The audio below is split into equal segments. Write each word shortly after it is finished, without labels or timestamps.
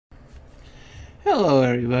Hello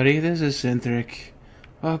everybody, this is Cynthric.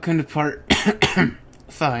 Welcome to part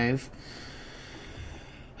 5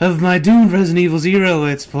 of my doomed Resident Evil Zero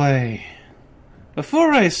Let's Play.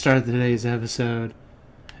 Before I start today's episode,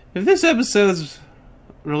 if this episode's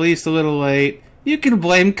released a little late, you can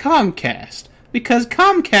blame Comcast, because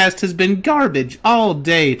Comcast has been garbage all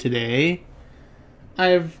day today.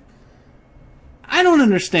 I don't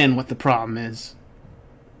understand what the problem is,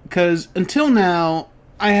 because until now,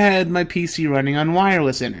 I had my PC running on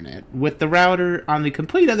wireless internet, with the router on the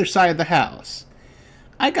complete other side of the house.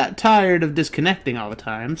 I got tired of disconnecting all the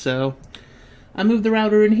time, so I moved the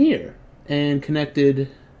router in here and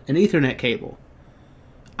connected an Ethernet cable.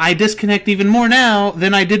 I disconnect even more now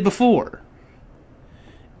than I did before.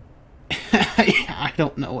 I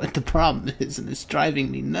don't know what the problem is, and it's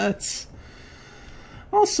driving me nuts.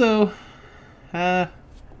 Also, as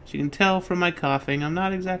you can tell from my coughing, I'm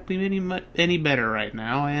not exactly any better right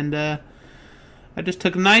now, and I just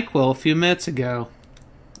took Niquil a few minutes ago,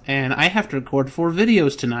 and I have to record 4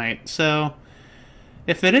 videos tonight, so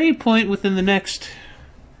if at any point within the next,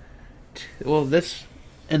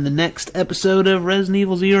 in the next episode of Resident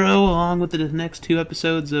Evil Zero, along with the next 2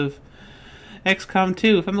 episodes of XCOM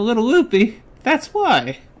 2, if I'm a little loopy, that's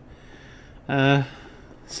why. So,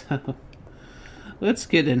 let's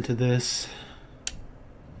get into this.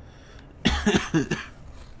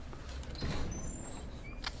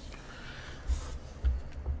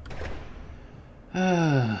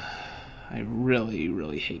 I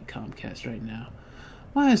really hate Comcast right now.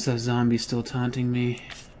 Why is that zombie still taunting me?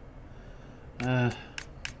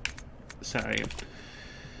 Sorry.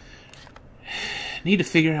 Need to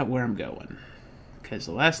figure out where I'm going. Because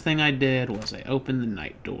the last thing I did was I opened the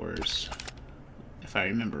night doors. If I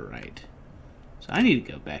remember right. So I need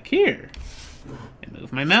to go back here and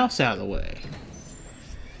move my mouse out of the way.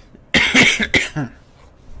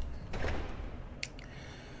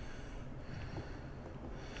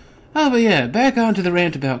 Oh, but yeah, back onto the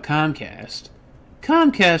rant about Comcast.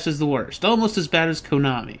 Comcast is the worst, almost as bad as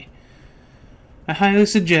Konami. I highly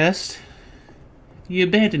suggest you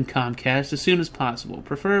abandon Comcast as soon as possible,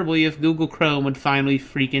 preferably if Google Chrome would finally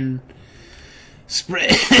freaking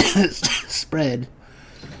spread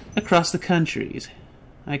across the countries.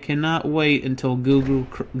 I cannot wait until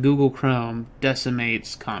Google Chrome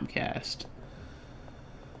decimates Comcast.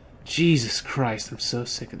 Jesus Christ, I'm so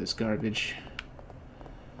sick of this garbage.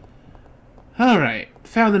 Alright,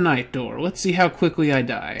 found the night door. Let's see how quickly I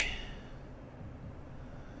die.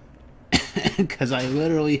 Because I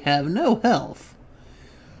literally have no health.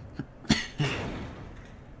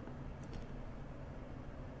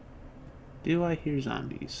 Do I hear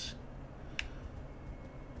zombies?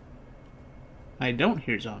 I don't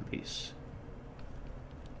hear zombies.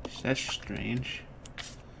 That's strange.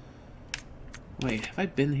 Wait, have I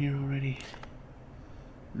been here already?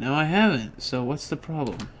 No, I haven't. So what's the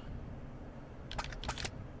problem?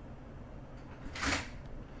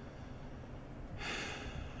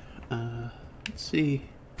 Let's see.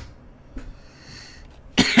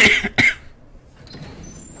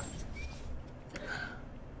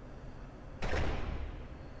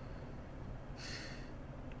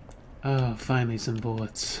 Oh, finally some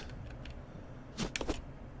bullets.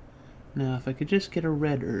 Now, if I could just get a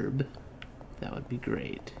red herb, that would be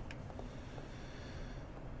great.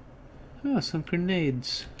 Oh, some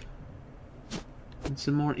grenades. And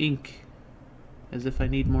some more ink. As if I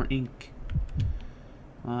need more ink.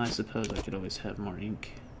 Well, I suppose I could always have more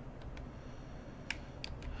ink.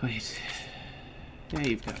 Wait. Yeah,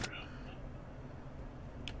 you've got room.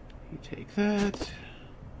 You take that.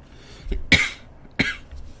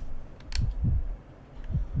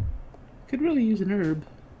 Could really use an herb.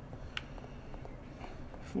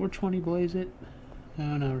 420 blaze it?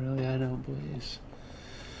 No, not really, I don't blaze.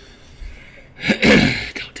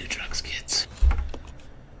 Don't do drugs, kids.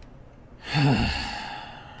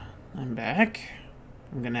 I'm back.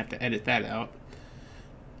 I'm gonna have to edit that out.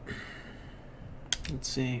 Let's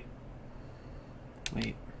see.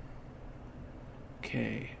 Wait.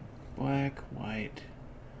 Okay. Black, white.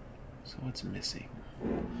 So what's missing?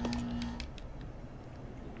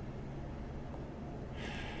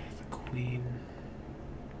 The queen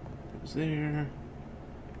goes there.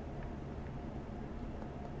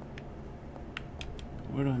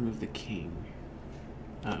 Where do I move the king?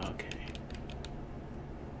 Oh, okay.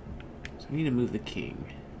 So I need to move the king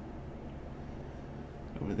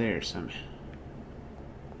over there somehow.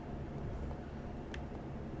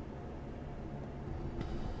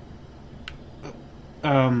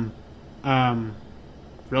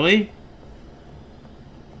 Really?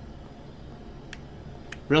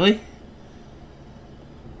 Really?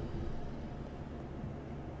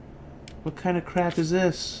 What kind of crap is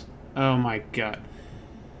this? Oh my god.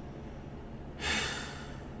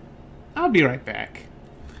 I'll be right back.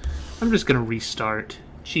 I'm just gonna restart.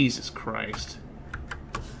 Jesus Christ.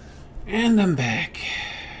 And I'm back.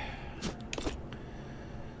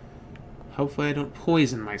 Hopefully I don't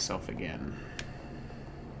poison myself again.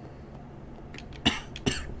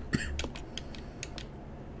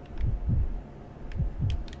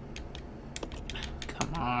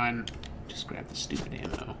 Come on. Just grab the stupid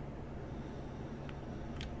ammo.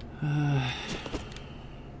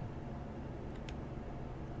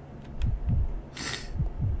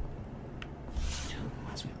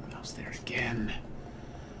 What's my mouse there again?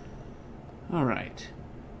 Alright.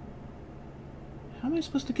 How am I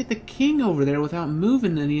supposed to get the king over there without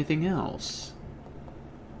moving anything else?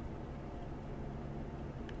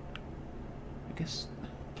 I guess...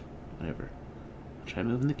 whatever. I'll try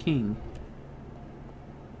moving the king.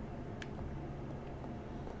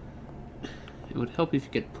 It would help if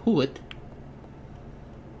you could pull it.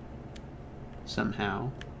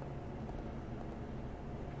 Somehow.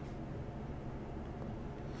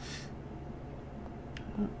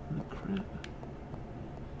 Oh, crap.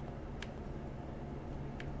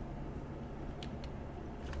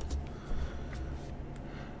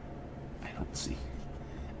 I don't see.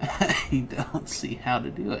 I don't see how to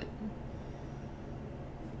do it.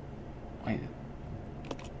 Wait.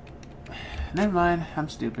 Never mind. I'm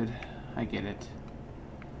stupid. I get it.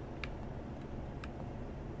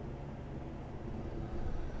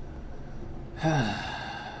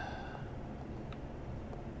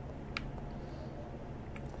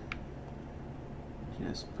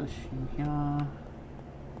 Just push you here.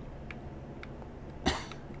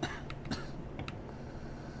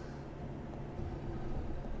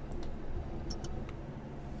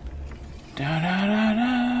 Da da da da.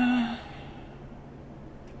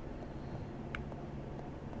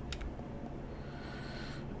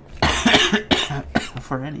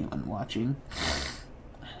 For anyone watching,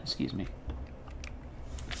 excuse me.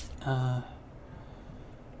 I'm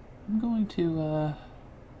going to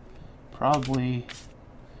probably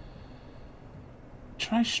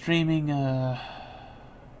try streaming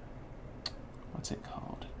what's it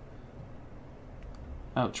called?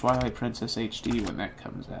 Oh, Twilight Princess HD when that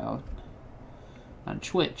comes out on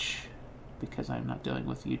Twitch, because I'm not dealing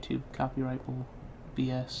with YouTube copyright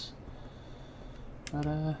BS.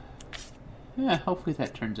 But yeah, hopefully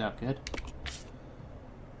that turns out good.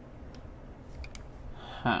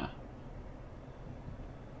 Huh.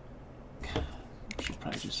 Should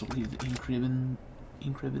probably just leave the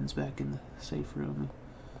ink ribbons back in the safe room.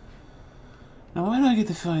 Now, why do I get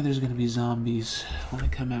the feeling there's going to be zombies when I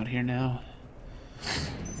come out here now?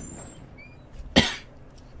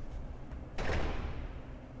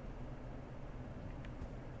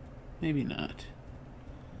 Maybe not.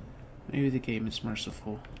 Maybe the game is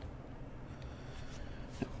merciful.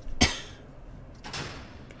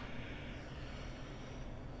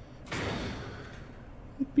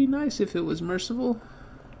 It'd be nice if it was merciful.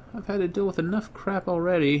 I've had to deal with enough crap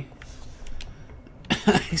already.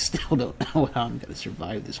 I still don't know how I'm gonna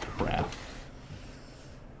survive this crap.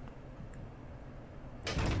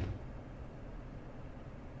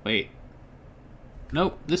 Wait.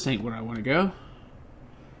 Nope, this ain't where I want to go.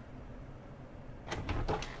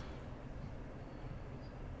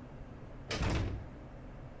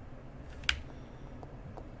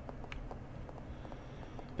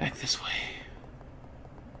 Back this way.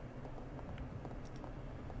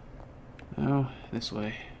 No, this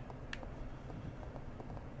way.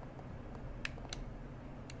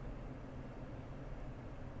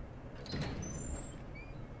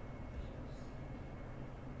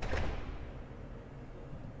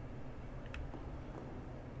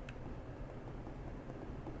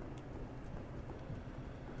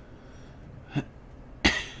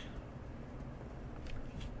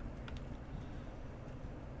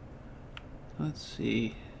 Let's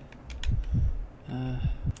see.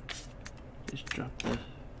 Just drop the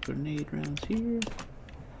grenade rounds here.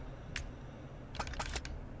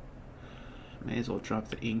 May as well drop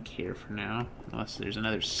the ink here for now, unless there's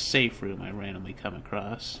another safe room I randomly come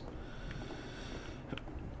across.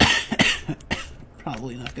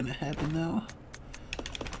 Probably not gonna happen though.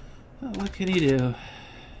 Oh, what can you do?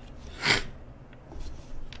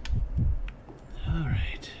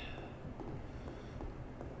 Alright.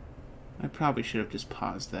 I probably should have just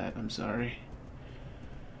paused that, I'm sorry.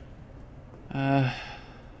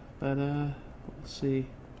 We'll see.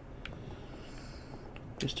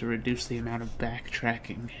 Just to reduce the amount of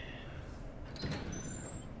backtracking.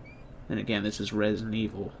 And again, this is Resident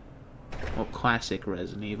Evil. Well, classic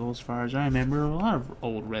Resident Evil, as far as I remember. A lot of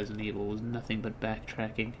old Resident Evil was nothing but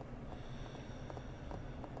backtracking.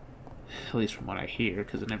 At least from what I hear,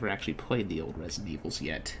 because I never actually played the old Resident Evils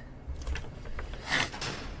yet.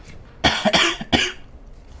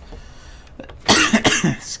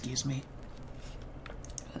 Excuse me.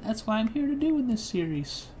 That's why I'm here to do in this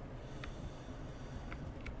series.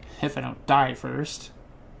 If I don't die first.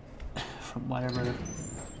 From whatever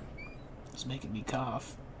is making me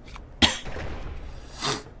cough.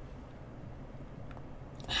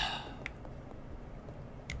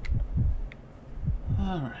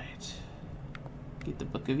 Alright. Get the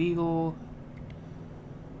Book of Evil.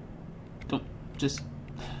 Don't just...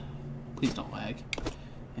 Please don't lag.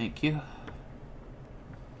 Thank you.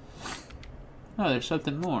 Oh, there's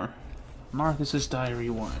something more. Marcus's Diary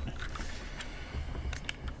 1.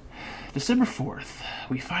 December 4th.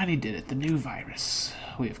 We finally did it. The new virus.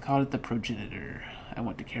 We have called it the Progenitor. I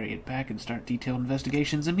want to carry it back and start detailed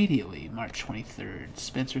investigations immediately. March 23rd.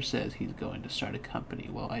 Spencer says he's going to start a company.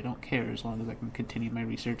 Well, I don't care as long as I can continue my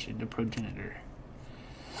research into Progenitor.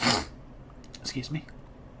 Excuse me.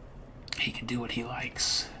 He can do what he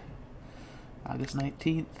likes. August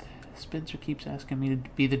 19th. Spencer keeps asking me to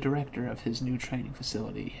be the director of his new training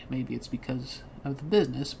facility. Maybe it's because of the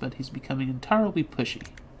business, but he's becoming entirely pushy.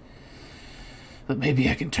 But maybe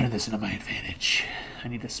I can turn this into my advantage. I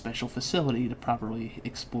need a special facility to properly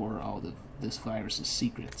explore all this virus's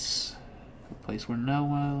secrets. A place where no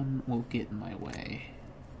one will get in my way.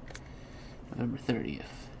 November 30th.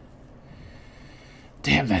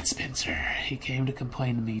 Damn that Spencer. He came to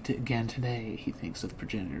complain to me again today. He thinks of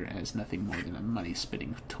Progenitor as nothing more than a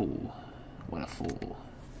money-spitting tool. What a fool.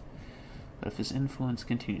 But if his influence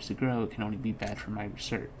continues to grow, it can only be bad for my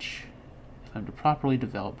research. If I'm to properly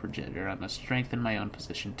develop Progenitor, I must strengthen my own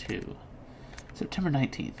position too. September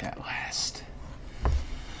 19th, at last.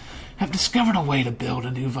 I've discovered a way to build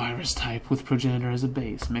a new virus type with Progenitor as a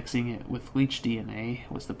base. Mixing it with leech DNA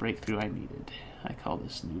was the breakthrough I needed. I call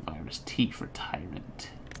this new virus T for Tyrant.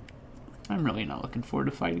 I'm really not looking forward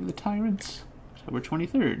to fighting the tyrants. October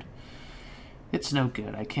 23rd. It's no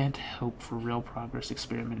good. I can't hope for real progress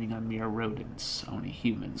experimenting on mere rodents. Only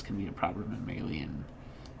humans can be a proper mammalian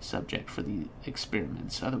subject for the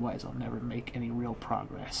experiments. Otherwise, I'll never make any real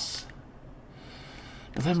progress.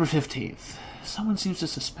 November 15th. Someone seems to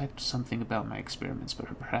suspect something about my experiments,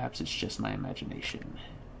 but perhaps it's just my imagination.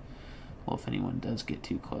 Well, if anyone does get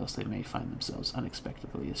too close, they may find themselves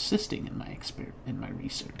unexpectedly assisting in my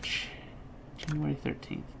research. January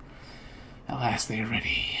 13th. At last they are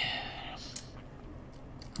ready.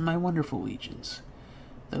 My wonderful leeches.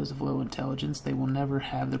 Those of low intelligence, they will never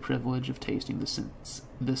have the privilege of tasting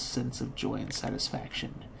this sense of joy and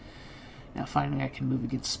satisfaction. Now finally I can move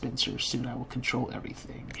against Spencer. Soon I will control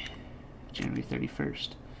everything. January 31st.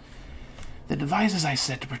 The devices I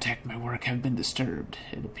set to protect my work have been disturbed.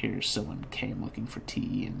 It appears someone came looking for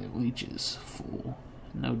tea in the leeches. Fool.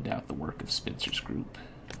 No doubt the work of Spencer's group.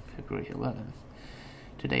 February 11th.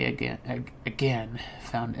 Today again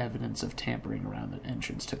found evidence of tampering around the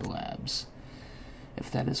entrance to the labs.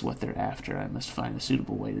 If that is what they're after, I must find a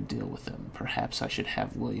suitable way to deal with them. Perhaps I should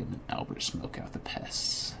have William and Albert smoke out the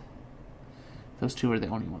pests. Those two are the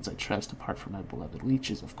only ones I trust, apart from my beloved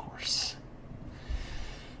leeches, of course.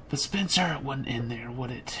 But Spencer wouldn't end there,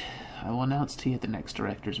 would it? I will announce tea at the next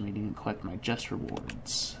director's meeting and collect my just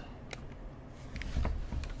rewards.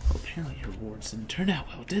 Well, apparently your rewards didn't turn out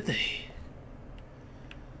well, did they?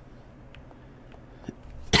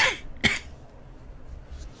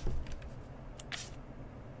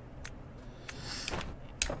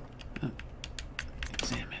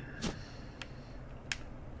 Examine.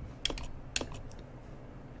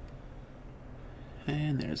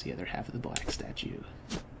 And there's the other half of the black statue.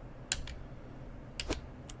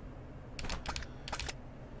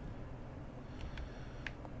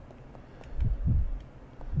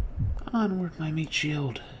 Onward, my meat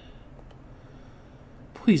shield.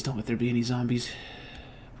 Please don't let there be any zombies.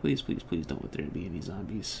 Please, please, please don't let there be any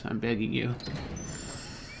zombies. I'm begging you.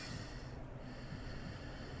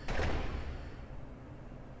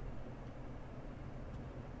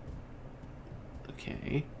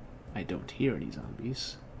 Okay. I don't hear any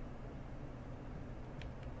zombies.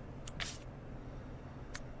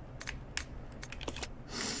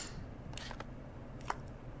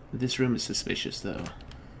 This room is suspicious, though.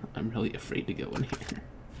 I'm really afraid to go in here.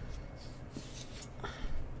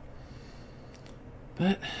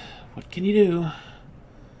 But, what can you do?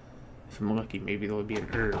 If I'm lucky, maybe there'll be an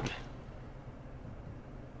herb.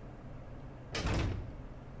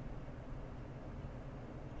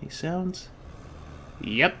 Any sounds?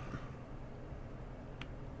 Yep.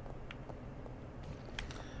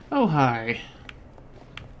 Oh, hi.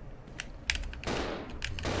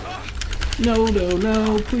 No, no,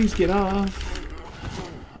 no, please get off.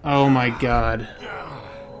 Oh my god.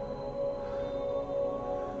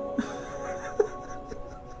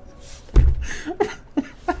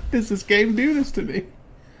 Why does this game do this to me?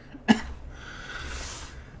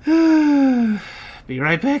 Be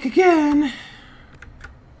right back again.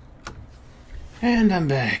 And I'm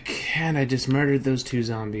back. And I just murdered those 2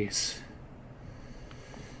 zombies.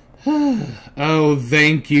 Oh,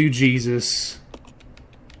 thank you, Jesus.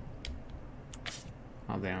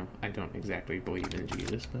 Although, I don't exactly believe in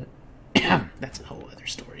Jesus, but that's a whole other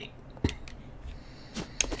story.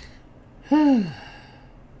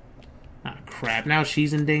 Ah, crap. Now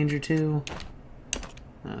she's in danger, too.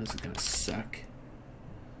 Oh, this is gonna suck.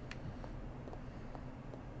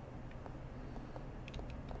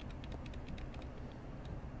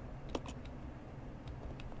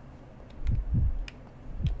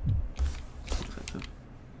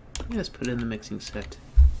 Let's put it in the mixing set.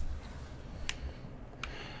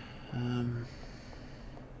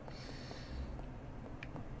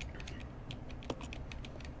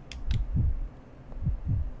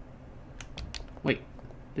 Wait,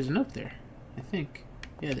 there's a note there, I think.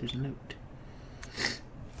 Yeah, there's a note.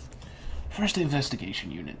 First investigation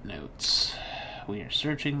unit notes. We are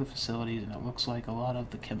searching the facilities and it looks like a lot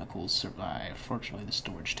of the chemicals survive. Fortunately, the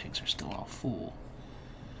storage tanks are still all full.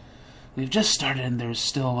 We've just started and there's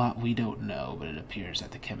still a lot we don't know, but it appears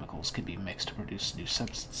that the chemicals can be mixed to produce new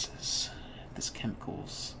substances.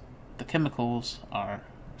 The chemicals are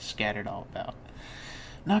scattered all about.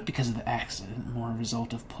 Not because of the accident, more a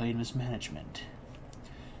result of plain mismanagement.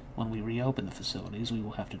 When we reopen the facilities, we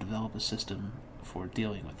will have to develop a system for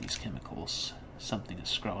dealing with these chemicals. Something is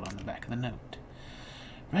scrawled on the back of the note.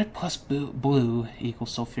 Red plus blue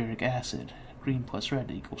equals sulfuric acid. Green plus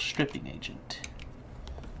red equals stripping agent.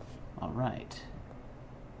 Alright.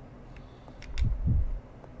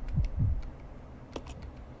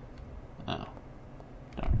 Oh.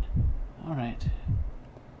 Darn. Alright.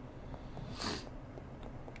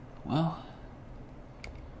 Well.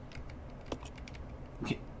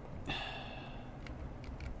 Okay.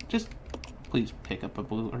 Just please pick up a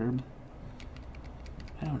blue herb.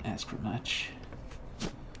 I don't ask for much.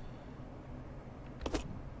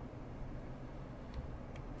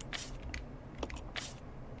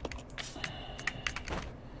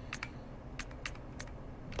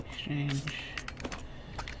 Exchange.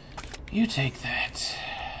 You take that.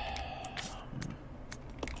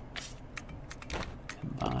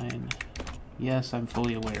 Combine. Yes, I'm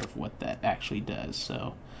fully aware of what that actually does,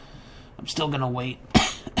 so I'm still gonna wait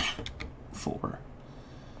for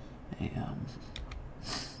a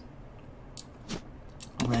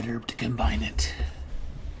red herb to combine it.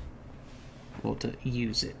 Well, to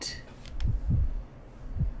use it.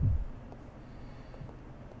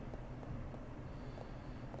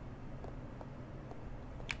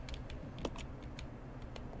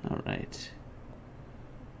 Alright.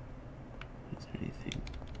 Is there anything?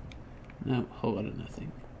 No, whole lot of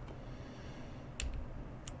nothing.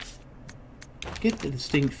 I get the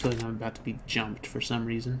distinct feeling I'm about to be jumped for some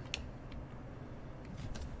reason.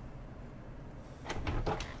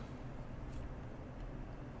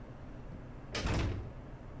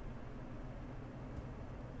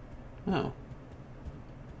 Oh.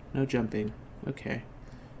 No jumping. Okay.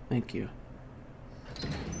 Thank you.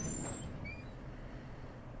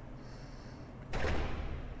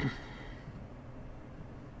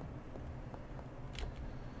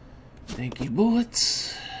 Thank you,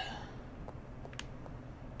 bullets.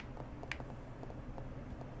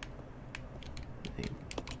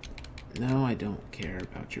 No, I don't care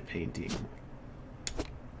about your painting.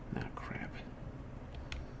 Ah, crap.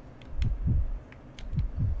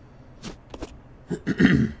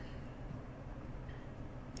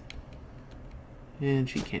 And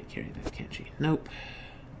she can't carry that, can she? Nope.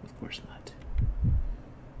 Of course not.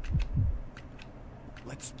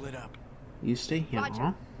 Let's split up. You stay here.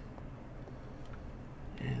 Roger.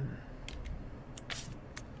 And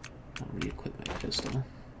I'll re-equip my pistol.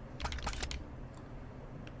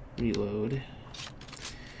 Reload.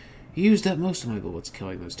 Used up most of my bullets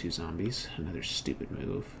killing those 2 zombies. Another stupid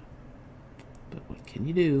move. But what can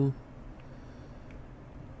you do?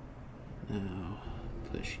 Now,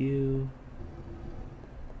 push you.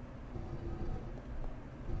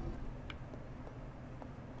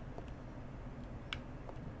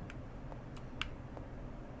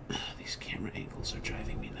 These camera angles are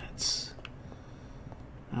driving me nuts.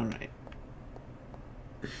 Alright.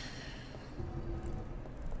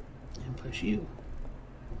 And push you.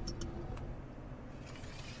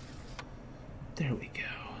 There we go.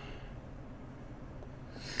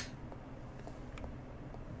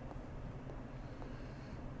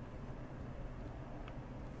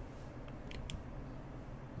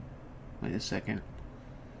 Wait a second.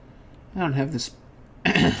 I don't have this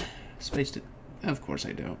space to... Of course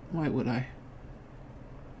I don't. Why would I?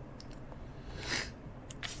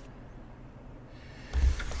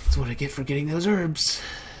 That's what I get for getting those herbs.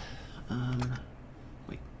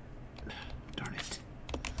 Wait. Darn it.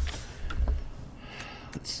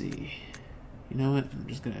 Let's see. You know what? I'm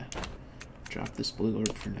just gonna drop this blue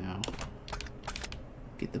orb for now.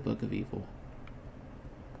 Get the Book of Evil.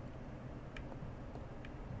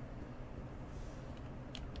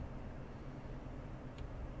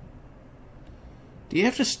 Do you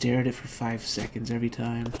have to stare at it for 5 seconds every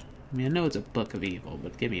time? I mean, I know it's a Book of Evil,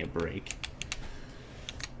 but give me a break.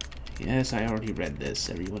 Yes, I already read this.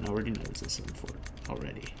 Everyone already knows this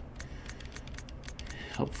already.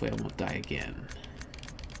 Hopefully I won't die again.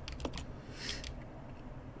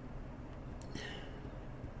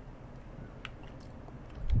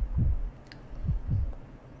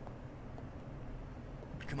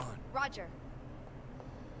 Come on. Roger.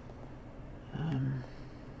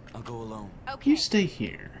 I'll go alone. Okay. You stay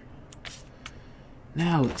here.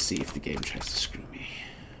 Now let's see if the game tries to screw me.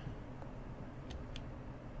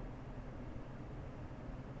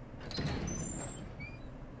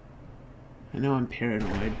 I know I'm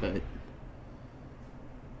paranoid, but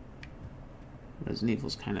Resident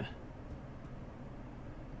Evil's kind of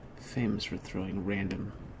famous for throwing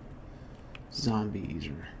random zombies,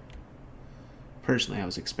 or personally I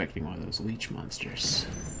was expecting one of those leech monsters.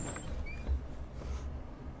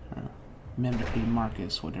 Or Memory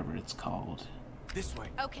Marcus, whatever it's called. This way.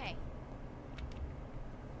 Okay.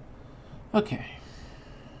 Okay.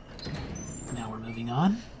 Now we're moving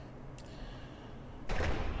on.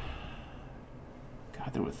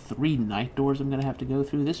 God, there were 3 night doors I'm gonna have to go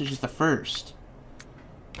through. This is just the first.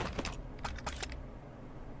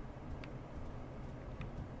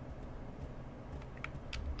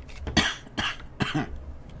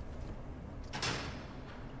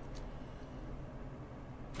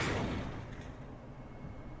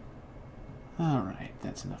 Alright,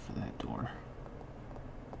 that's enough for that door.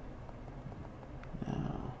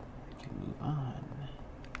 Now, I can move on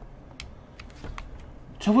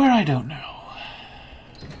to where I don't know.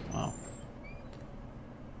 Well,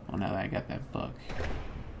 now that I got that book,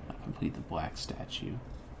 I'll complete the black statue.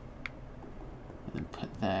 And then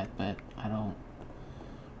put that, but I don't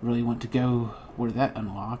really want to go where that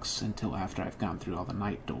unlocks until after I've gone through all the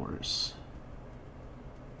night doors.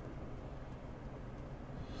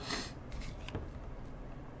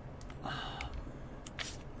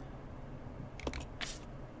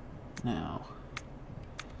 Now,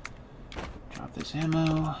 drop this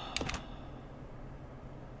ammo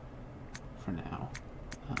for now.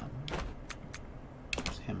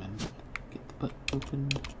 Examine, get the book open,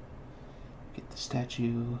 get the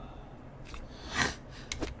statue.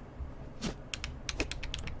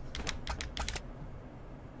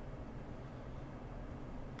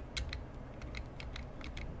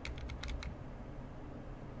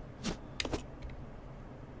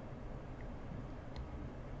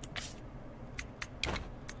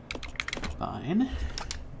 Fine.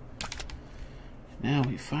 Now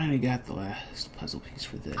we finally got the last puzzle piece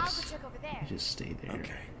for this. I'll go check over there. Just stay there.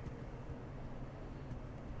 Okay.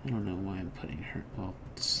 I don't know why I'm putting her... Well,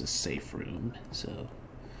 this is a safe room, so...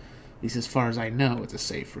 At least as far as I know, it's a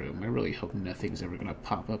safe room. I really hope nothing's ever going to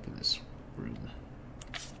pop up in this room.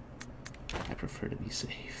 I prefer to be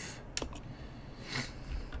safe.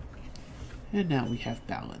 And now we have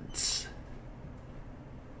balance.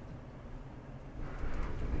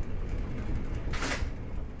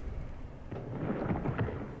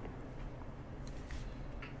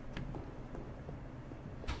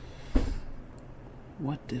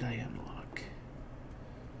 What did I unlock?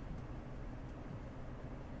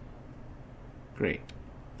 Great.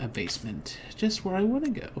 A basement. Just where I want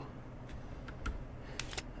to go.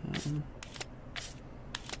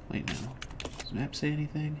 Wait, no. Does the map say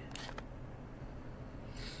anything?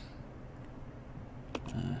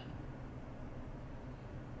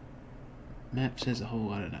 Map says a whole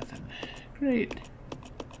lot of nothing. Great.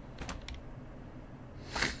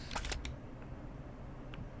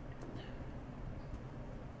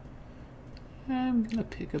 I'm gonna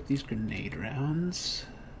pick up these grenade rounds,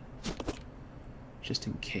 just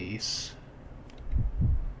in case.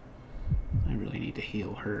 I really need to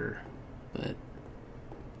heal her, but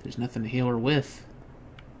there's nothing to heal her with.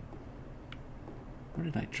 Where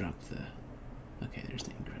did I drop the... Okay, there's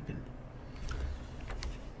the ink ribbon.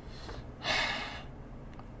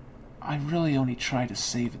 I really only try to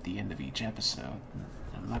save at the end of each episode.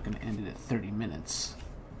 I'm not gonna end it at 30 minutes.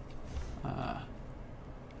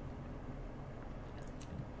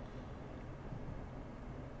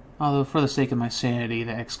 Although, for the sake of my sanity,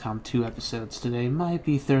 the XCOM 2 episodes today might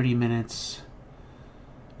be 30 minutes.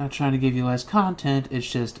 Not trying to give you less content, it's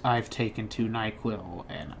just I've taken 2 Niquil,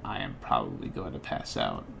 and I am probably going to pass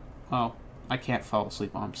out. Well, I can't fall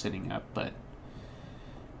asleep while I'm sitting up, but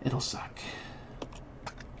it'll suck.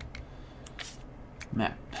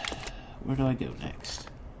 Map. Where do I go next?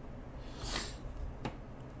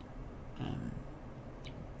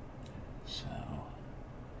 So,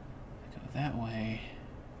 I go that way.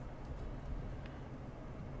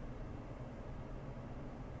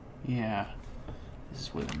 Yeah, this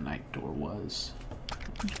is where the night door was.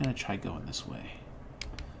 I'm gonna try going this way.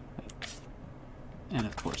 And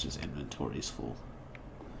of course his inventory's full.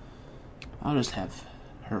 I'll just have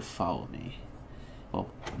her follow me. Well,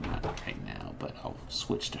 not right now, but I'll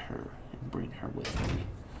switch to her and bring her with me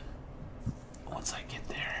once I get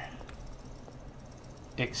there.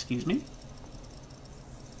 Excuse me?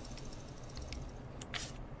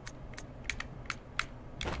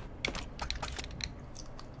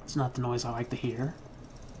 It's not the noise I like to hear.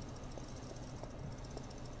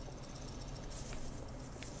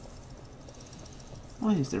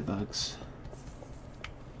 Why is there bugs?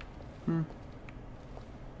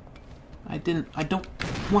 I don't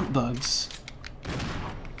want bugs.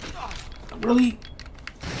 Really?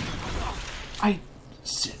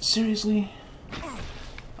 Seriously?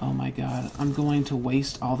 Oh my god, I'm going to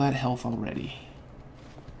waste all that health already.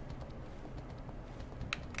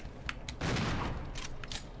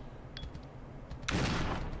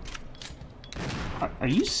 Are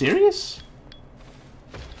you serious?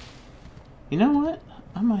 You know what?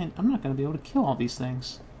 I'm not going to be able to kill all these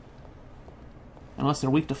things. Unless they're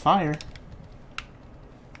weak to fire.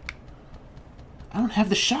 I don't have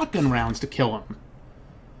the shotgun rounds to kill them.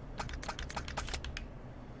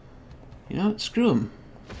 You know what? Screw them.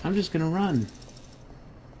 I'm just going to run.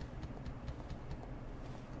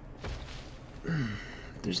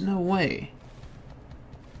 There's no way.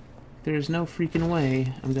 There's no freaking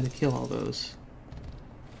way I'm going to kill all those.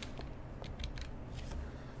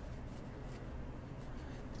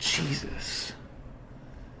 Jesus.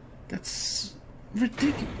 That's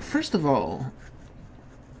ridiculous. First of all,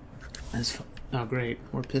 oh great,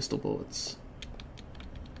 more pistol bullets.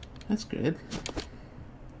 That's good.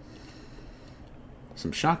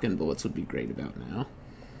 Some shotgun bullets would be great about now.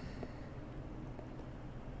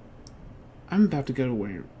 I'm about to go to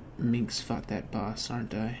where Minx fought that boss,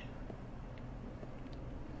 aren't I?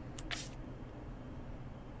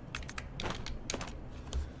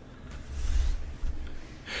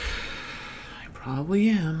 Probably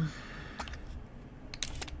am.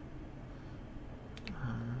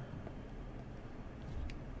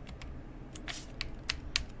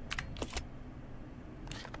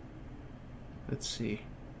 Let's see.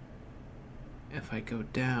 If I go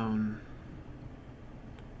down,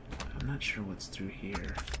 I'm not sure what's through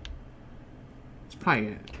here. It's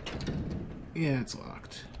probably, yeah, it's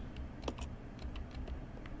locked.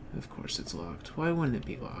 Of course it's locked. Why wouldn't it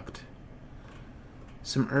be locked?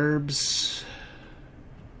 Some herbs,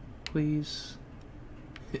 please.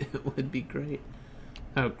 It would be great.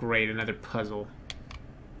 Oh great, another puzzle.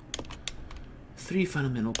 3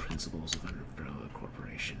 fundamental principles of an umbrella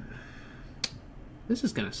corporation. This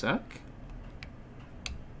is gonna suck.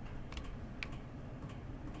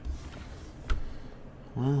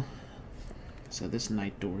 Well, so this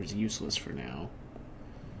night door is useless for now.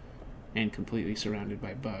 And completely surrounded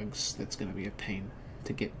by bugs. That's gonna be a pain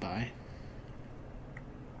to get by.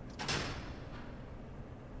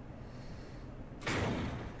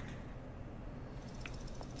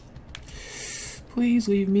 Please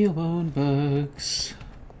leave me alone, bugs.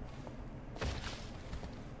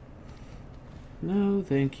 No,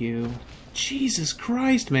 thank you. Jesus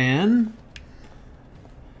Christ, man!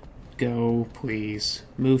 Go, please.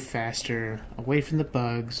 Move faster. Away from the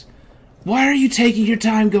bugs. Why are you taking your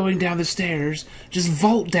time going down the stairs? Just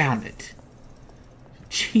vault down it.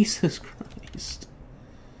 Jesus Christ.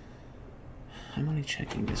 I'm only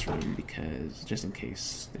checking this room because, just in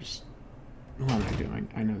case there's... What am I doing?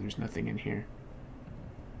 I know there's nothing in here.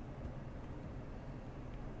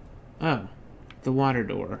 Oh, the water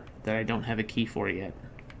door that I don't have a key for yet.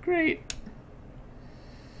 Great.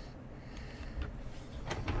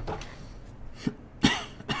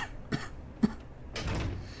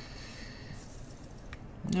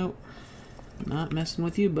 Nope. Not messing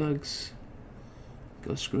with you, bugs.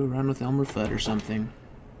 Go screw around with Elmer Fudd or something.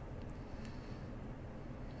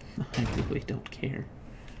 I really don't care.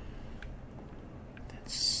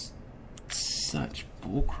 That's such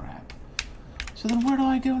bullcrap. So then where do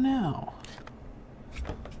I go now?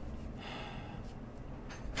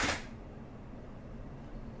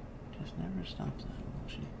 Just never stops that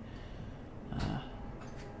bullshit.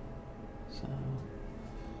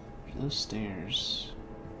 those stairs.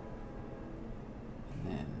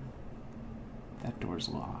 And then that door's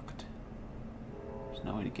locked. There's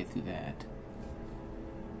no way to get through that.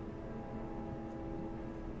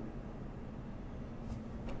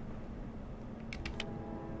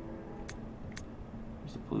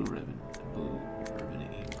 There's a blue ribbon. A blue ribbon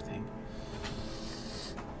ink thing.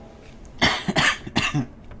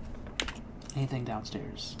 Anything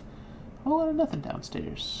downstairs? A whole lot of nothing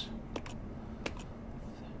downstairs.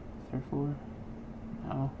 Third floor?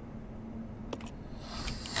 No.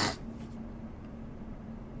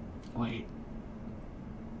 Wait.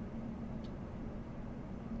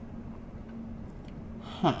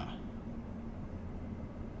 Huh.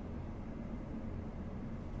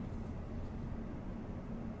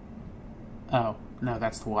 Oh, no,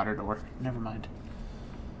 that's the water door. Never mind.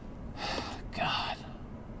 God.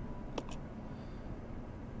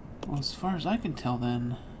 Well, as far as I can tell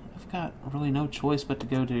then, I've got really no choice but to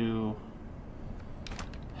go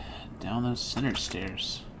down those center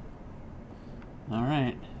stairs.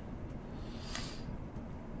 Alright.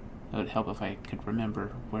 It would help if I could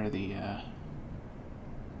remember where the,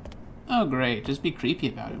 Oh, great. Just be creepy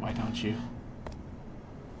about it, why don't you?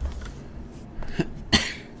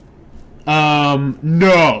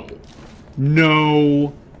 No.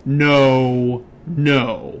 No. No.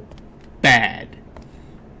 No. Bad.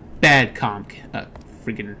 Bad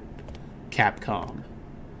friggin' Capcom.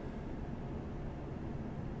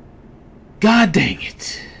 God dang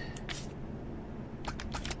it.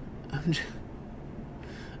 I'm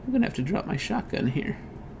gonna have to drop my shotgun here.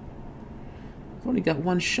 I've only got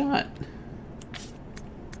one shot.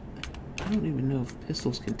 I don't even know if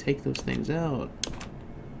pistols can take those things out.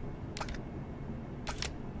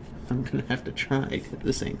 I'm gonna have to try, because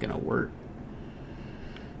this ain't gonna work.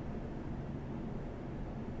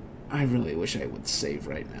 I really wish I would save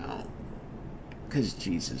right now. Because,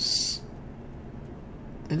 Jesus.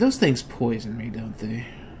 And those things poison me, don't they?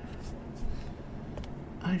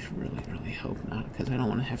 I really, really hope not, because I don't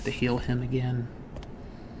want to have to heal him again.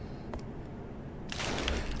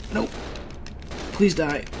 Nope. Please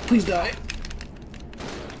die. Please die.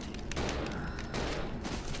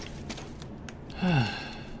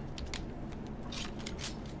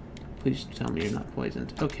 Please tell me you're not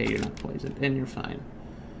poisoned. Okay, you're not poisoned, and you're fine.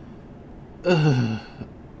 Ugh.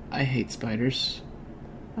 I hate spiders.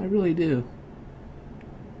 I really do.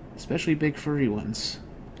 Especially big furry ones.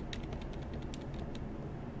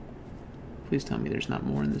 Please tell me there's not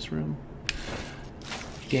more in this room.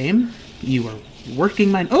 Game? You are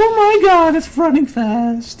working my... Oh my god, it's running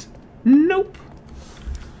fast! Nope.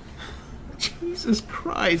 Jesus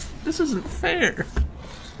Christ, this isn't fair.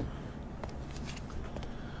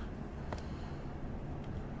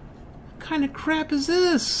 What kind of crap is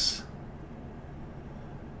this?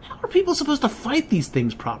 How are people supposed to fight these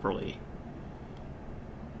things properly?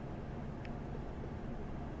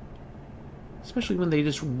 Especially when they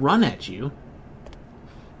just run at you.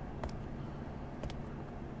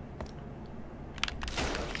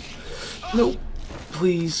 Nope.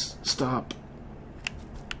 Please stop.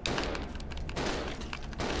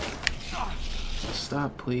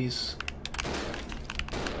 Stop, please.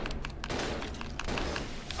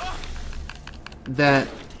 That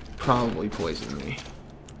probably poisoned me.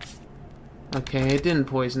 Okay, it didn't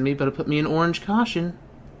poison me, but it put me in orange caution.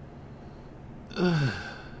 Ugh.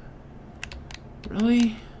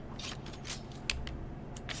 Really?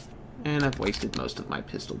 And I've wasted most of my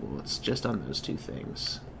pistol bullets just on those two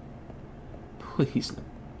things. Please.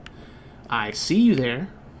 I see you there.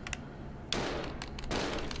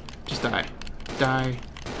 Just die. Die.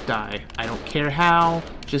 Die. I don't care how.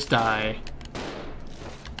 Just die.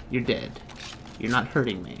 You're dead. You're not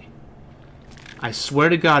hurting me. I swear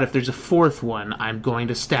to God, if there's a fourth one, I'm going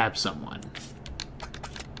to stab someone.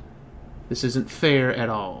 This isn't fair at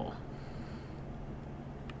all.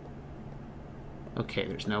 Okay,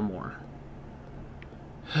 there's no more.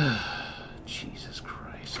 Jesus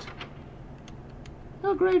Christ.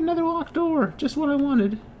 Oh great, another locked door. Just what I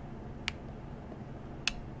wanted.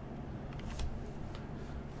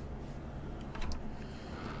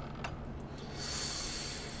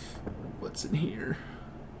 What's in here?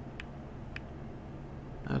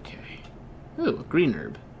 Okay. Ooh, a green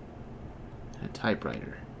herb. And a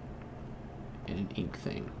typewriter. And an ink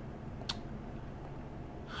thing.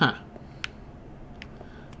 Huh.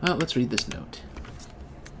 Well, let's read this note.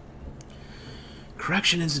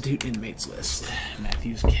 Correction Institute inmates list.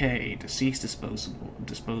 Matthews K. Deceased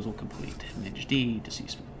disposal complete. Midge D.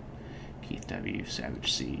 Deceased. Keith W.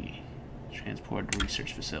 Savage C. Transport to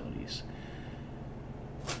research facilities.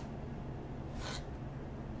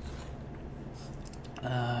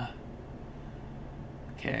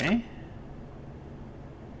 Okay.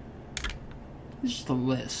 It's just a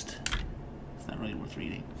list. It's not really worth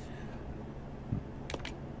reading.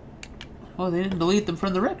 Oh, they didn't delete them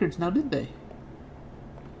from the records now, did they?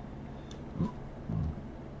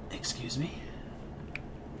 Excuse me.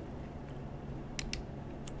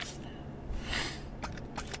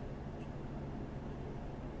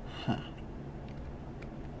 Huh.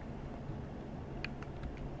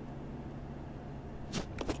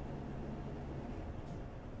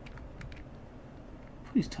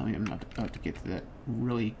 Please tell me I'm not about to get to that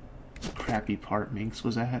really crappy part Minx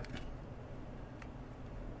was at.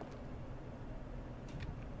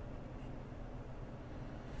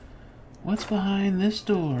 What's behind this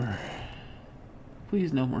door?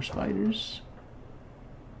 Please, no more spiders.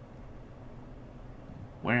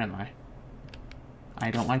 Where am I?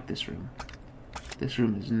 I don't like this room. This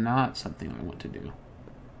room is not something I want to do.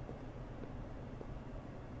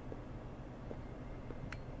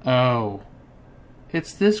 Oh.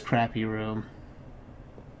 It's this crappy room.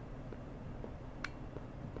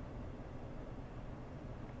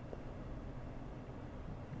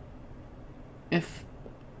 If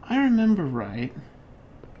I remember right,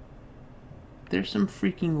 there's some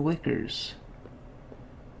freaking lickers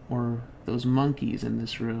or those monkeys in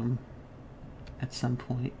this room at some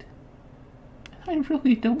point. I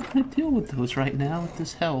really don't want to deal with those right now with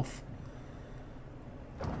this health.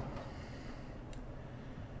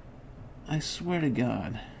 I swear to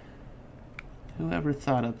God, whoever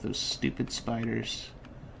thought up those stupid spiders.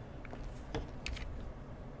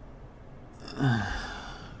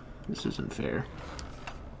 This isn't fair.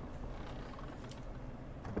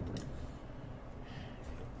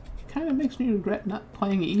 Kind of makes me regret not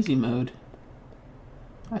playing easy mode.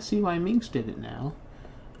 I see why Minx did it now.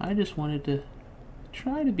 I just wanted to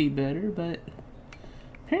try to be better, but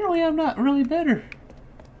apparently I'm not really better.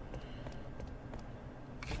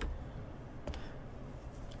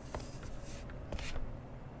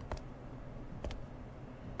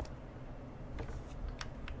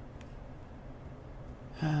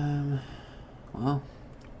 Well,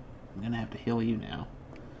 I'm gonna have to heal you now.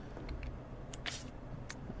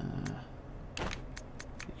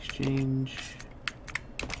 Exchange.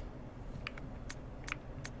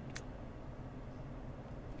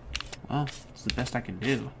 Well, it's the best I can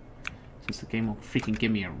do. Since the game will freaking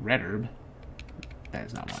give me a red herb. That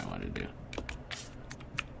is not what I wanted to do.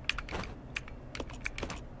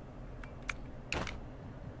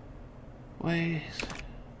 Wait.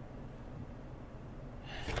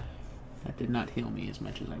 That did not heal me as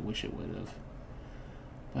much as I wish it would have.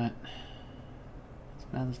 But it's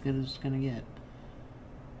about as good as it's gonna get.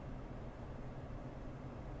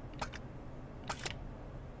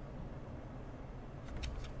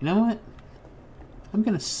 You know what? I'm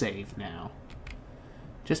gonna save now.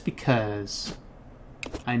 Just because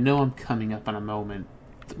I know I'm coming up on a moment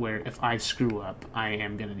where if I screw up, I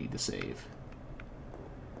am gonna need to save.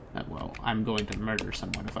 Well, I'm going to murder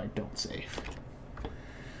someone if I don't save.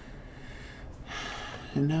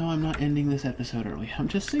 And no, I'm not ending this episode early. I'm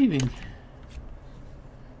just saving.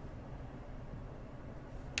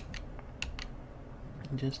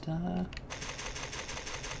 Just, God,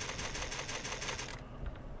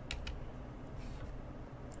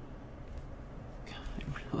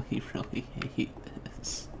 I really hate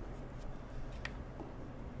this.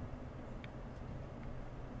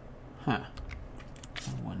 Huh.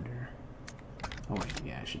 I wonder. Oh wait,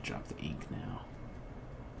 yeah, I should drop the ink now.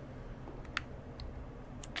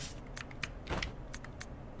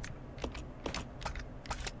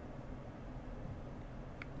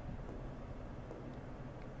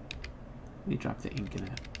 Let me drop the ink in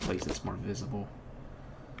a place that's more visible.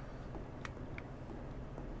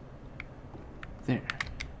 There.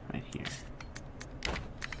 Right here.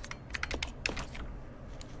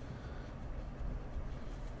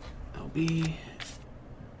 LB.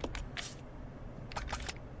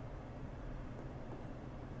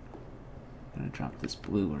 I'm gonna drop this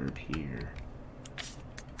blue herb here.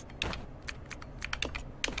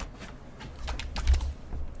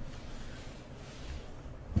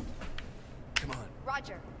 Come on.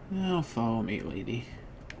 Roger. Now follow me, lady.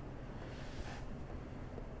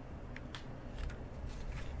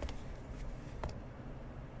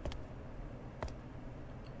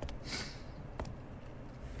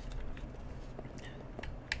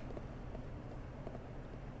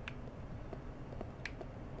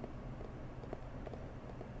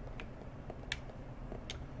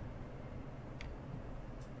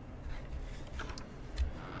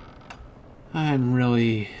 I'm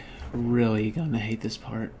really gonna hate this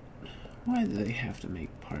part. Why do they have to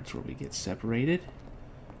make parts where we get separated?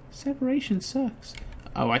 Separation sucks.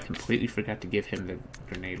 Oh, I completely forgot to give him the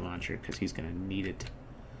grenade launcher because he's gonna need it.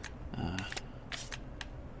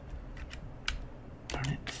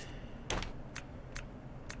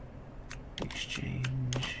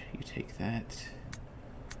 take that.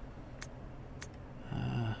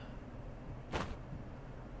 At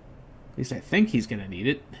least I think he's gonna need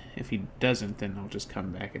it. If he doesn't, then I'll just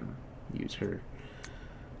come back and use her.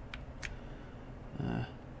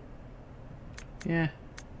 Yeah.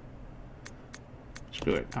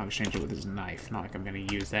 Screw it. I'll exchange it with his knife. Not like I'm gonna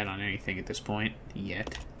use that on anything at this point.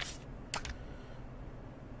 Yet.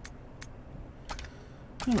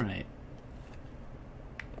 Alright.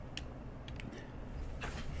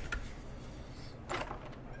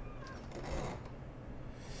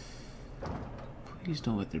 Please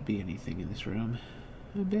don't let there be anything in this room.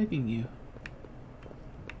 I'm begging you.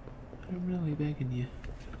 I'm really begging you.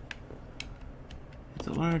 It's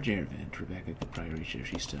a large air vent. Rebecca could probably reach it if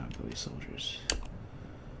she's still on police soldiers.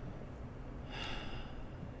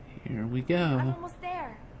 Here we go. I'm almost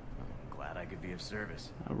there. I'm glad I could be of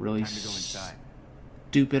service. A really Time to go inside.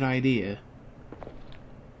 stupid idea.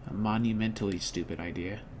 A monumentally stupid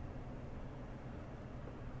idea.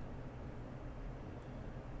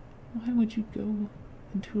 Why would you go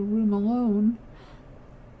into a room alone?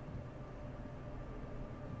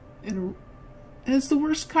 And it's the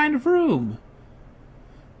worst kind of room.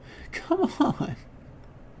 Come on.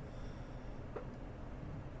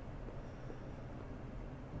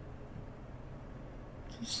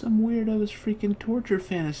 This is some weirdo's freaking torture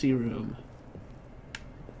fantasy room.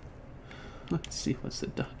 Let's see, what's the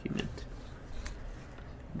document?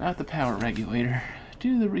 About the power regulator.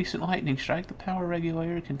 Due to the recent lightning strike, the power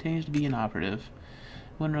regulator continues to be inoperative.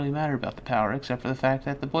 It wouldn't really matter about the power, except for the fact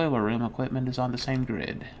that the boiler room equipment is on the same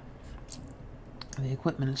grid. The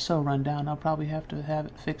equipment is so run down, I'll probably have to have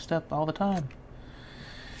it fixed up all the time.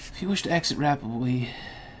 If you wish to exit rapidly,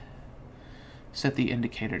 set the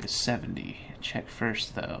indicator to 70. Check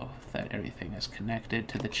first, though, that everything is connected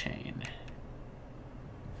to the chain.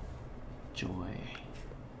 Joy.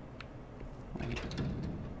 Wait.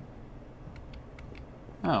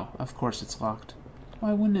 Oh, of course it's locked.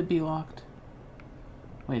 Why wouldn't it be locked?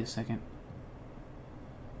 Wait a second.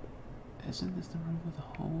 Isn't this the room with a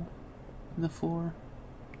hole in the floor?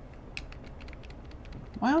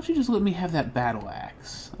 Why don't you just let me have that battle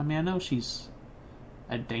axe? I mean, I know she's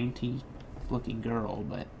a dainty looking girl,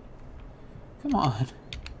 but come on.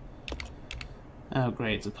 Oh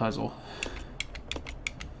great, it's a puzzle.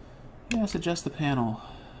 Yes, adjust the panel.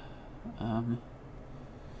 Huh.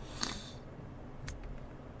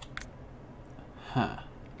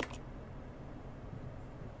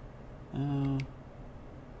 Oh.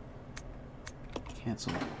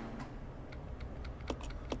 Cancel.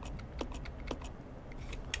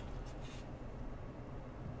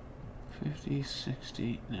 $50,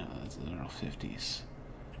 $60. No, those are all 50s.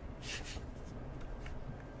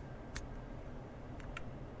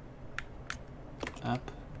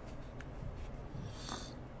 Up.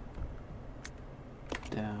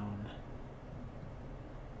 Down.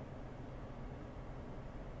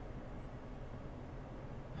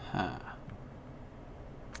 Huh.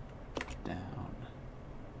 Down.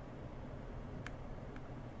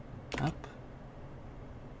 Up.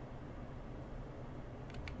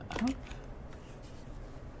 Up.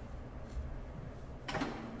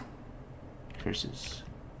 Curses.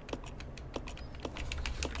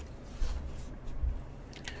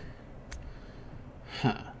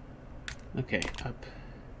 Huh. Okay, up.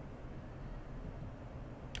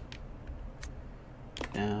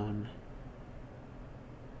 Down.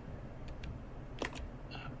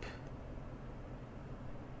 Up.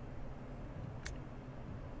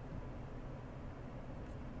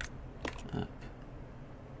 Up.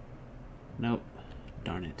 Nope.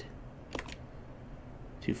 Darn it.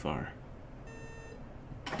 Too far.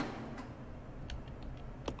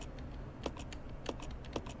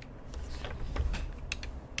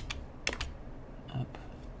 Up.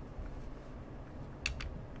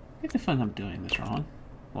 I get the feeling I'm doing this wrong.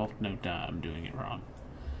 Well, no, duh, I'm doing it wrong.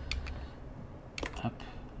 Up.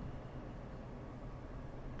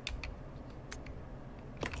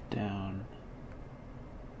 Down.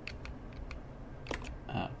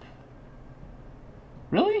 Up.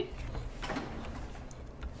 Really?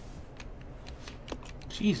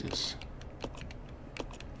 Jesus.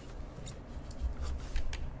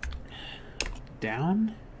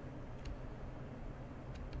 Down.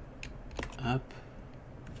 Up.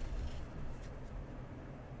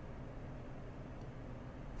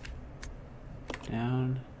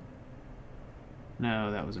 Down.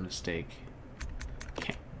 No, that was a mistake.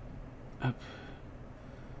 Can't. Up.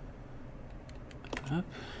 Up.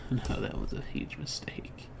 No, that was a huge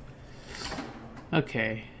mistake.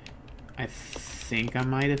 Okay. I think I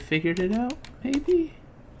might have figured it out, maybe?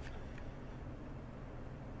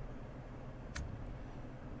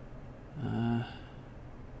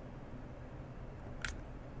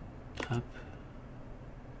 Up.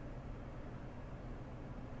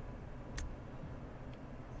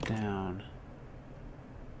 Down.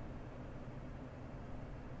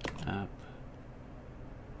 Up.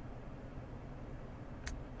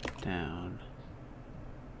 Down.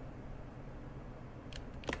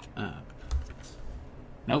 Up.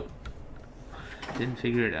 Nope. Didn't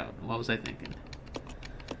figure it out. What was I thinking?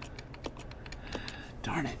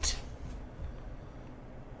 Darn it.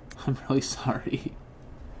 I'm really sorry.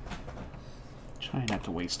 Trying not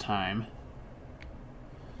to waste time.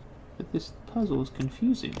 But this puzzle is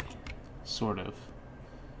confusing. Sort of.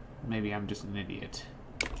 Maybe I'm just an idiot.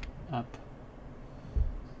 Up.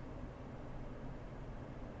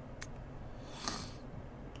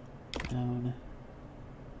 Down.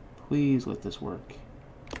 Please let this work.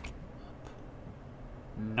 Up.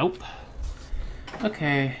 Nope.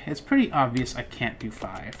 Okay, it's pretty obvious I can't do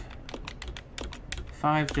 5.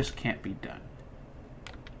 5 just can't be done.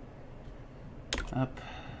 Up.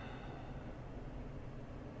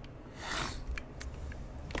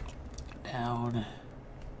 Down.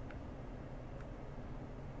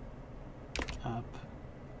 Up.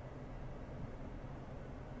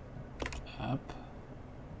 Up.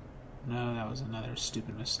 No, that was another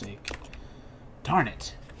stupid mistake. Darn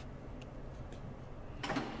it!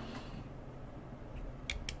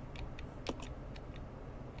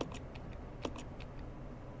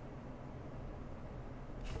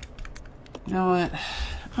 You know what?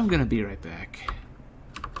 I'm gonna be right back.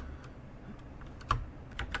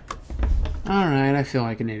 Alright, I feel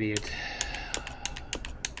like an idiot.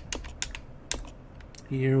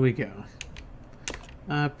 Here we go.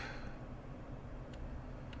 Up.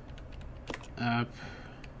 Up.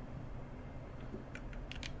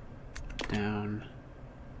 Down.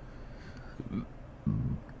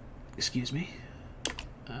 Excuse me.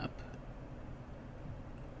 Up.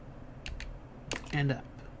 And up.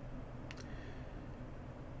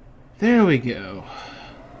 There we go.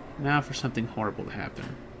 Now for something horrible to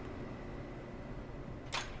happen.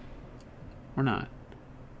 Or not.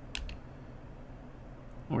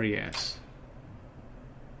 Or yes.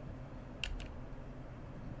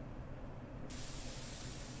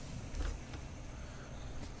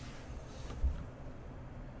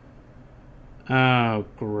 Oh,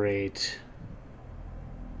 great.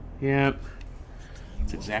 Yep.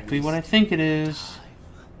 That's exactly what I think it is.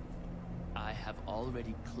 I have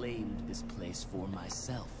already claimed this place for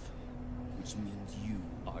myself, which means you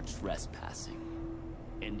are trespassing.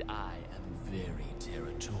 And I am very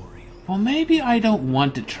territorial. Well, maybe I don't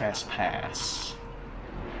want to trespass.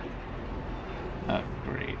 Oh,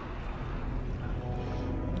 great.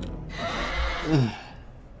 Ugh.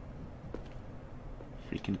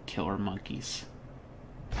 Freaking killer monkeys.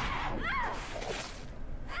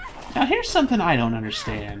 Now here's something I don't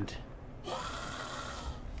understand.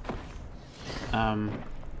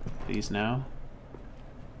 Please no.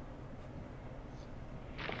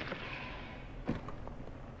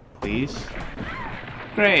 Please.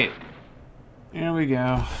 Great. Here we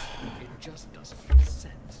go. It just doesn't make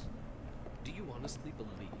sense. Do you honestly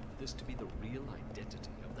believe this to be the real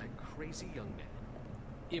identity of that crazy young man?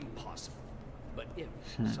 Impossible. But if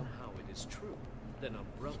somehow it is true, then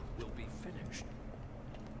Umbrella will be finished.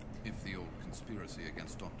 If the old conspiracy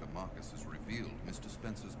against Dr. Marcus is revealed, Mr.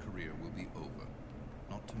 Spencer's career will be over.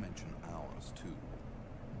 Not to mention ours, too.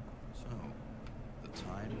 So, the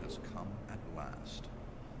time has come at last.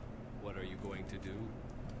 What are you going to do?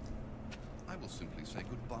 I will simply say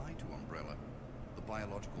goodbye to Umbrella. The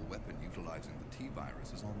biological weapon utilizing the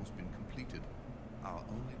T-virus has almost been completed. Our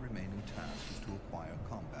only remaining task is to acquire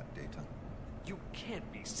combat data. You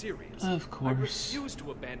can't be serious. Of course. I refuse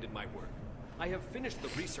to abandon my work. I have finished the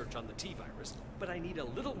research on the T-virus, but I need a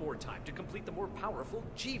little more time to complete the more powerful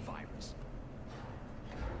G-virus.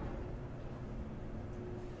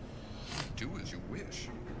 Do as you wish.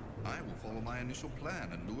 I will follow my initial plan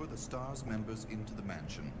and lure the STARS members into the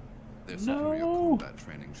mansion. Their superior combat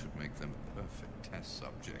training should make them perfect test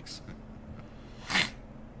subjects.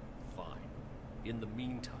 Fine. In the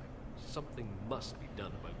meantime, something must be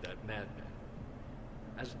done about that madman.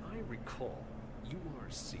 As I recall,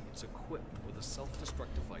 URC is equipped with a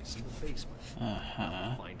self-destruct device in the basement.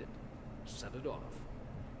 Find it, set it off,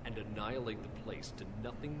 and annihilate the place to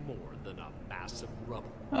nothing more than a massive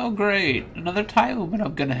rubble. Oh, great. Another title that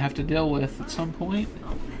I'm gonna have to deal with at some point.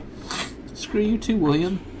 Screw you too,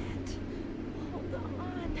 William.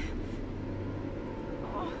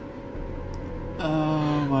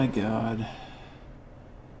 Oh my god.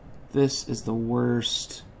 This is the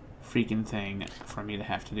worst freaking thing for me to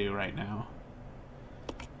have to do right now.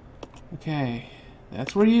 Okay,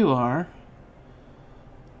 that's where you are.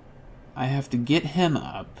 I have to get him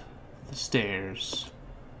up. the stairs.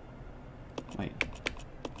 Wait.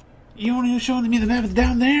 You only showing me the map is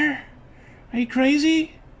down there? Are you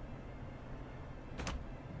crazy?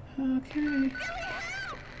 Okay.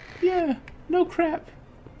 Yeah, no crap.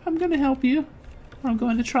 I'm gonna help you. Or I'm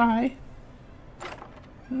going to try.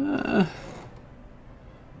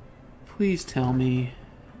 Please tell me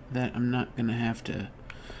that I'm not gonna have to...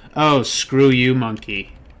 Oh, screw you,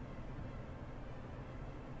 monkey.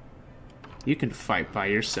 You can fight by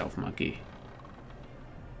yourself, monkey.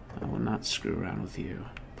 I will not screw around with you.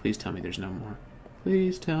 Please tell me there's no more.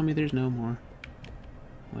 Please tell me there's no more.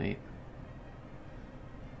 Wait.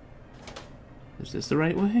 Is this the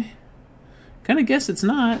right way? Kinda guess it's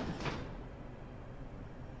not.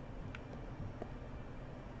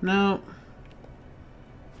 No.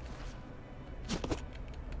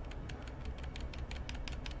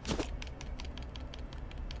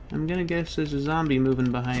 I'm gonna guess there's a zombie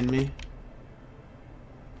moving behind me.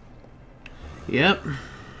 Yep.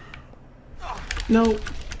 No,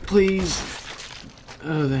 please.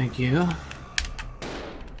 Oh, thank you.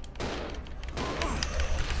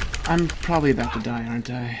 I'm probably about to die, aren't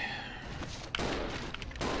I?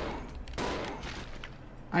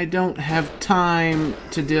 I don't have time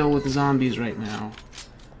to deal with zombies right now.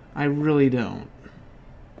 I really don't.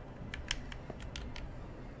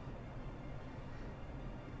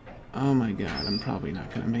 Oh my god, I'm probably not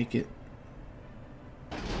gonna make it.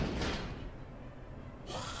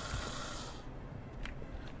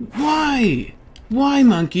 Why? Why,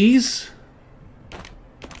 monkeys?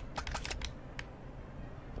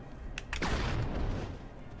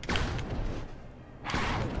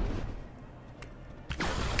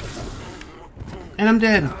 And I'm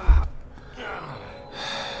dead.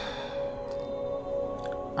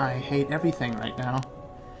 I hate everything right now.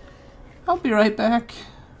 I'll be right back.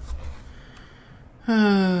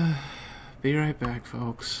 Be right back,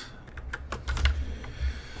 folks.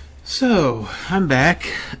 So, I'm back,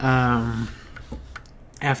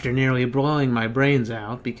 after nearly blowing my brains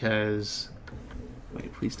out because...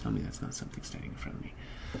 Wait, please tell me that's not something standing in front of me.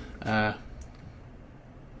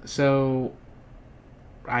 So,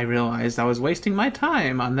 I realized I was wasting my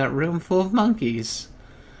time on that room full of monkeys.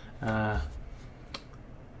 So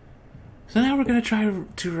now we're gonna try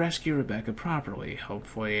to rescue Rebecca properly.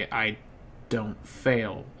 Hopefully I don't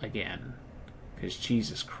fail again. Because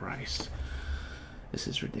Jesus Christ. This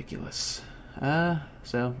is ridiculous.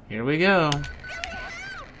 So, here we go.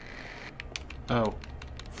 Oh.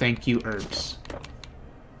 Thank you, herbs.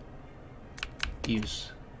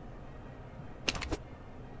 Use.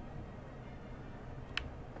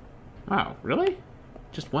 Wow, really?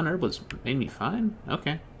 Just one herb made me fine?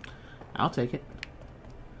 Okay. I'll take it.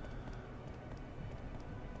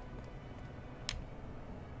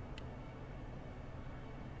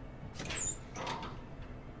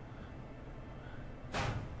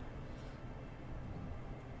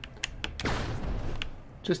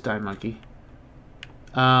 Just die, monkey.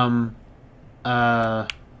 Oh.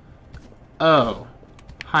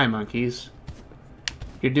 Hi, monkeys.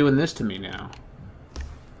 You're doing this to me now.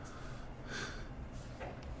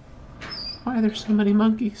 Why are there so many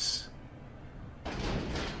monkeys?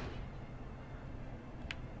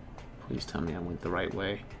 Please tell me I went the right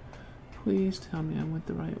way. Please tell me I went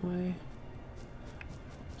the right way.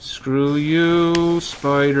 Screw you,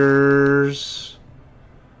 spiders.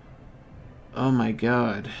 Oh my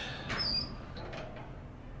god.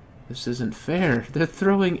 This isn't fair. They're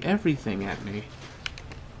throwing everything at me.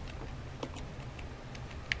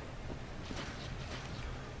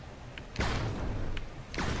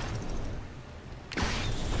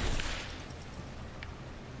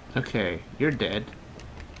 Okay, you're dead.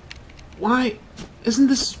 Why? Isn't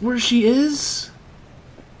this where she is?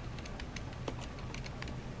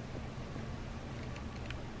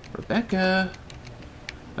 Rebecca.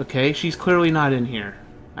 Okay, she's clearly not in here.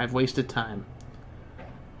 I've wasted time.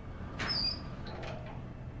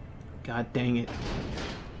 God dang it.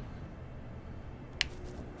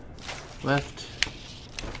 Left.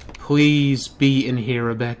 Please be in here,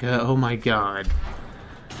 Rebecca. Oh my god.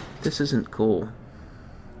 This isn't cool.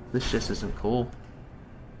 This just isn't cool.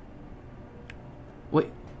 Wait.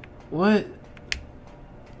 What?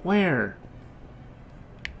 Where?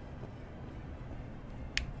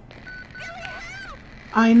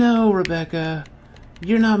 I know, Rebecca.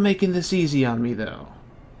 You're not making this easy on me, though.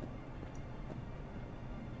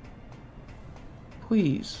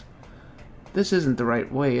 Please. This isn't the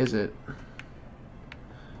right way, is it?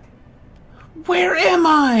 Where am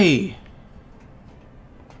I?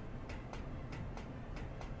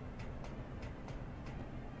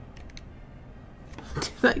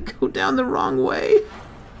 Did I go down the wrong way?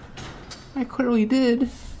 I clearly did.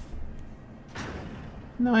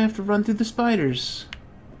 Now I have to run through the spiders.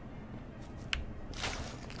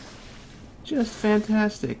 Just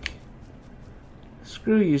fantastic.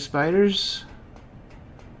 Screw you, spiders.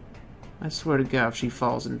 I swear to God if she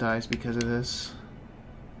falls and dies because of this.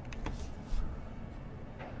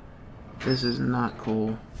 This is not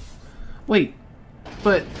cool. Wait,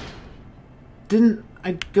 but didn't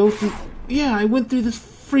I go through... Yeah, I went through this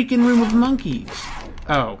freaking room of monkeys.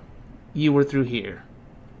 Oh, you were through here.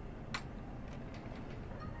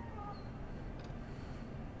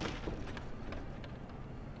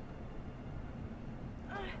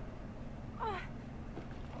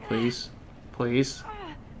 Please, please,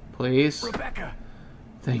 please. Rebecca!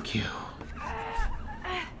 Thank you.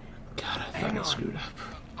 God, I thought I screwed up.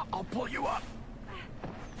 I'll pull you up.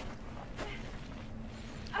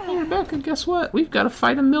 Hey, Rebecca, guess what? We've got to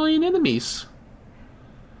fight 1,000,000 enemies.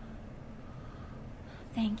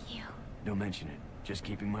 Thank you. Don't mention it. Just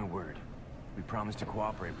keeping my word. We promised to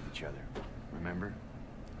cooperate with each other. Remember?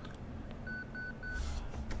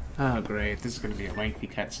 Oh, great. This is going to be a lengthy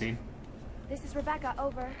cutscene. This is Rebecca,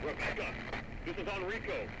 over. Rebecca, this is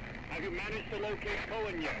Enrico. Have you managed to locate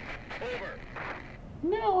Cohen yet? Over.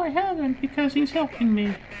 No, I haven't, because he's helping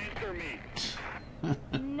me. Answer me.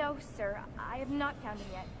 No, sir. I have not found him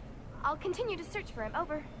yet. I'll continue to search for him,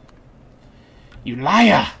 over. You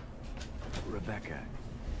liar! Rebecca.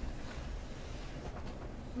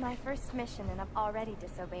 My first mission, and I've already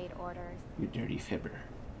disobeyed orders. You dirty fibber.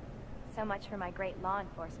 So much for my great law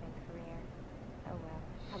enforcement career. Oh well,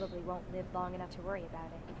 probably won't live long enough to worry about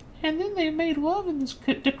it. And then they made love in this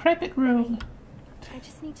decrepit room. I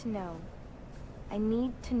just need to know. I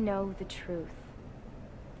need to know the truth.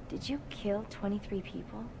 Did you kill 23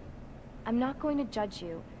 people? I'm not going to judge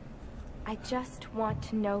you. I just want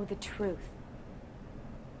to know the truth.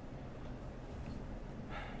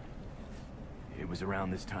 It was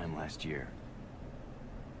around this time last year.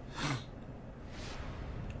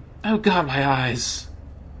 Oh God, my eyes.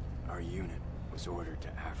 Our unit was ordered to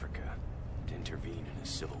Africa to intervene in a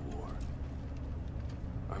civil war.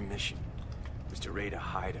 Our mission was to raid a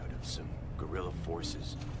hideout of some guerrilla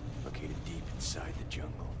forces located deep inside the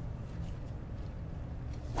jungle.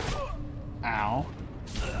 Ow.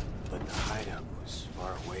 But the hideout was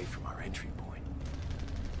far away from our entry point.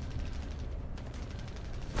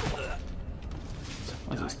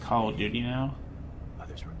 What's this, Call of Duty now?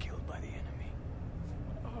 Others were killed by the enemy.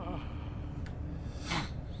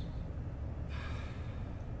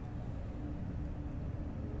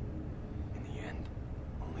 In the end,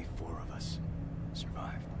 only 4 of us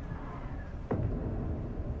survived.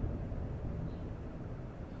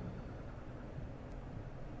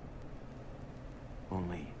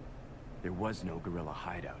 Only, there was no guerrilla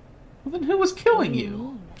hideout. Well, then who was killing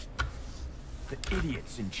you? The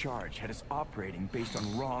idiots in charge had us operating based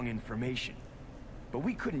on wrong information. But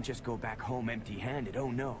we couldn't just go back home empty-handed, oh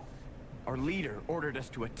no. Our leader ordered us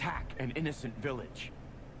to attack an innocent village.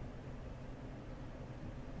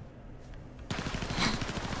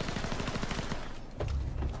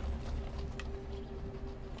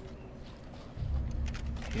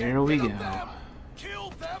 Here we go.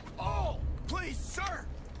 Kill them all! Please, sir!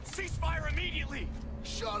 Ceasefire immediately!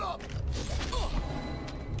 Shut up!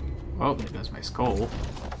 Oh, there goes my skull.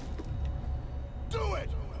 Do it!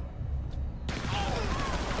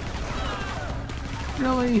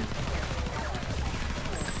 Really?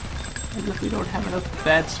 As if we don't have enough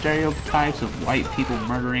bad stereotypes of white people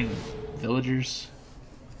murdering villagers.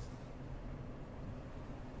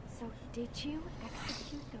 So did you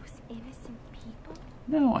execute those innocent people?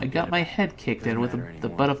 No, I got my head kicked in with the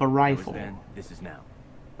butt of a That was rifle. then, this is now.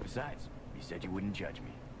 Besides, you said you wouldn't judge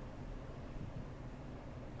me.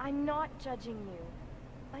 I'm not judging you,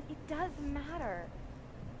 but it does matter.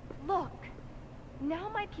 Look, now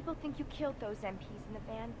my people think you killed those MPs in the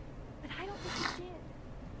van, but I don't think you did.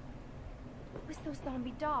 It was those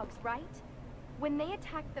zombie dogs, right? When they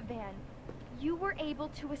attacked the van, you were able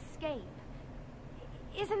to escape.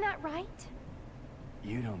 Isn't that right?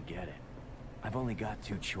 You don't get it. I've only got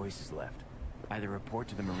 2 choices left. Either report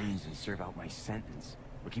to the Marines and serve out my sentence,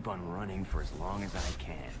 or keep on running for as long as I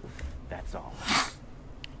can. That's all.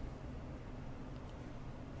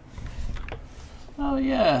 Oh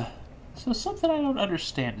yeah. So something I don't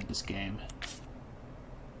understand in this game.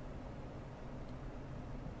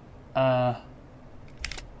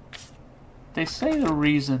 They say the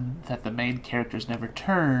reason that the main characters never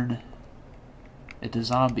turn into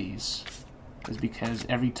zombies is because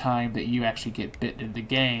every time that you actually get bitten in the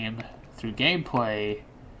game through gameplay,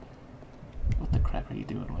 what the crap are you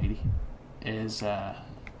doing, lady? Is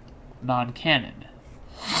non-canon.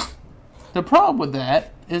 The problem with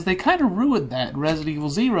that is they kind of ruined that in Resident Evil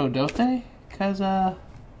Zero, don't they? Because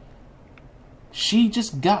She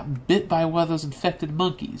just got bit by one of those infected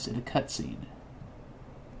monkeys in a cutscene.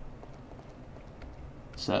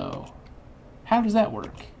 So, how does that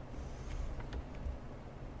work?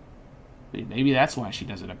 I mean, maybe that's why she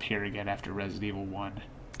doesn't appear again after Resident Evil 1.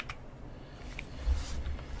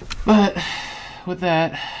 But, with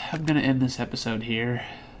that, I'm going to end this episode here.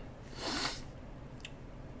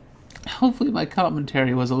 Hopefully my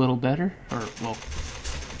commentary was a little better, or, well,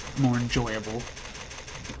 more enjoyable.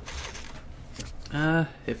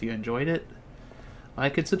 If you enjoyed it,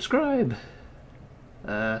 like and subscribe.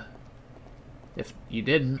 If you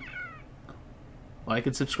didn't, like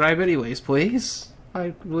and subscribe anyways, please.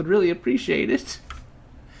 I would really appreciate it.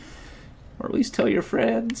 Or at least tell your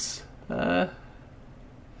friends. Have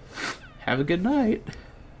a good night.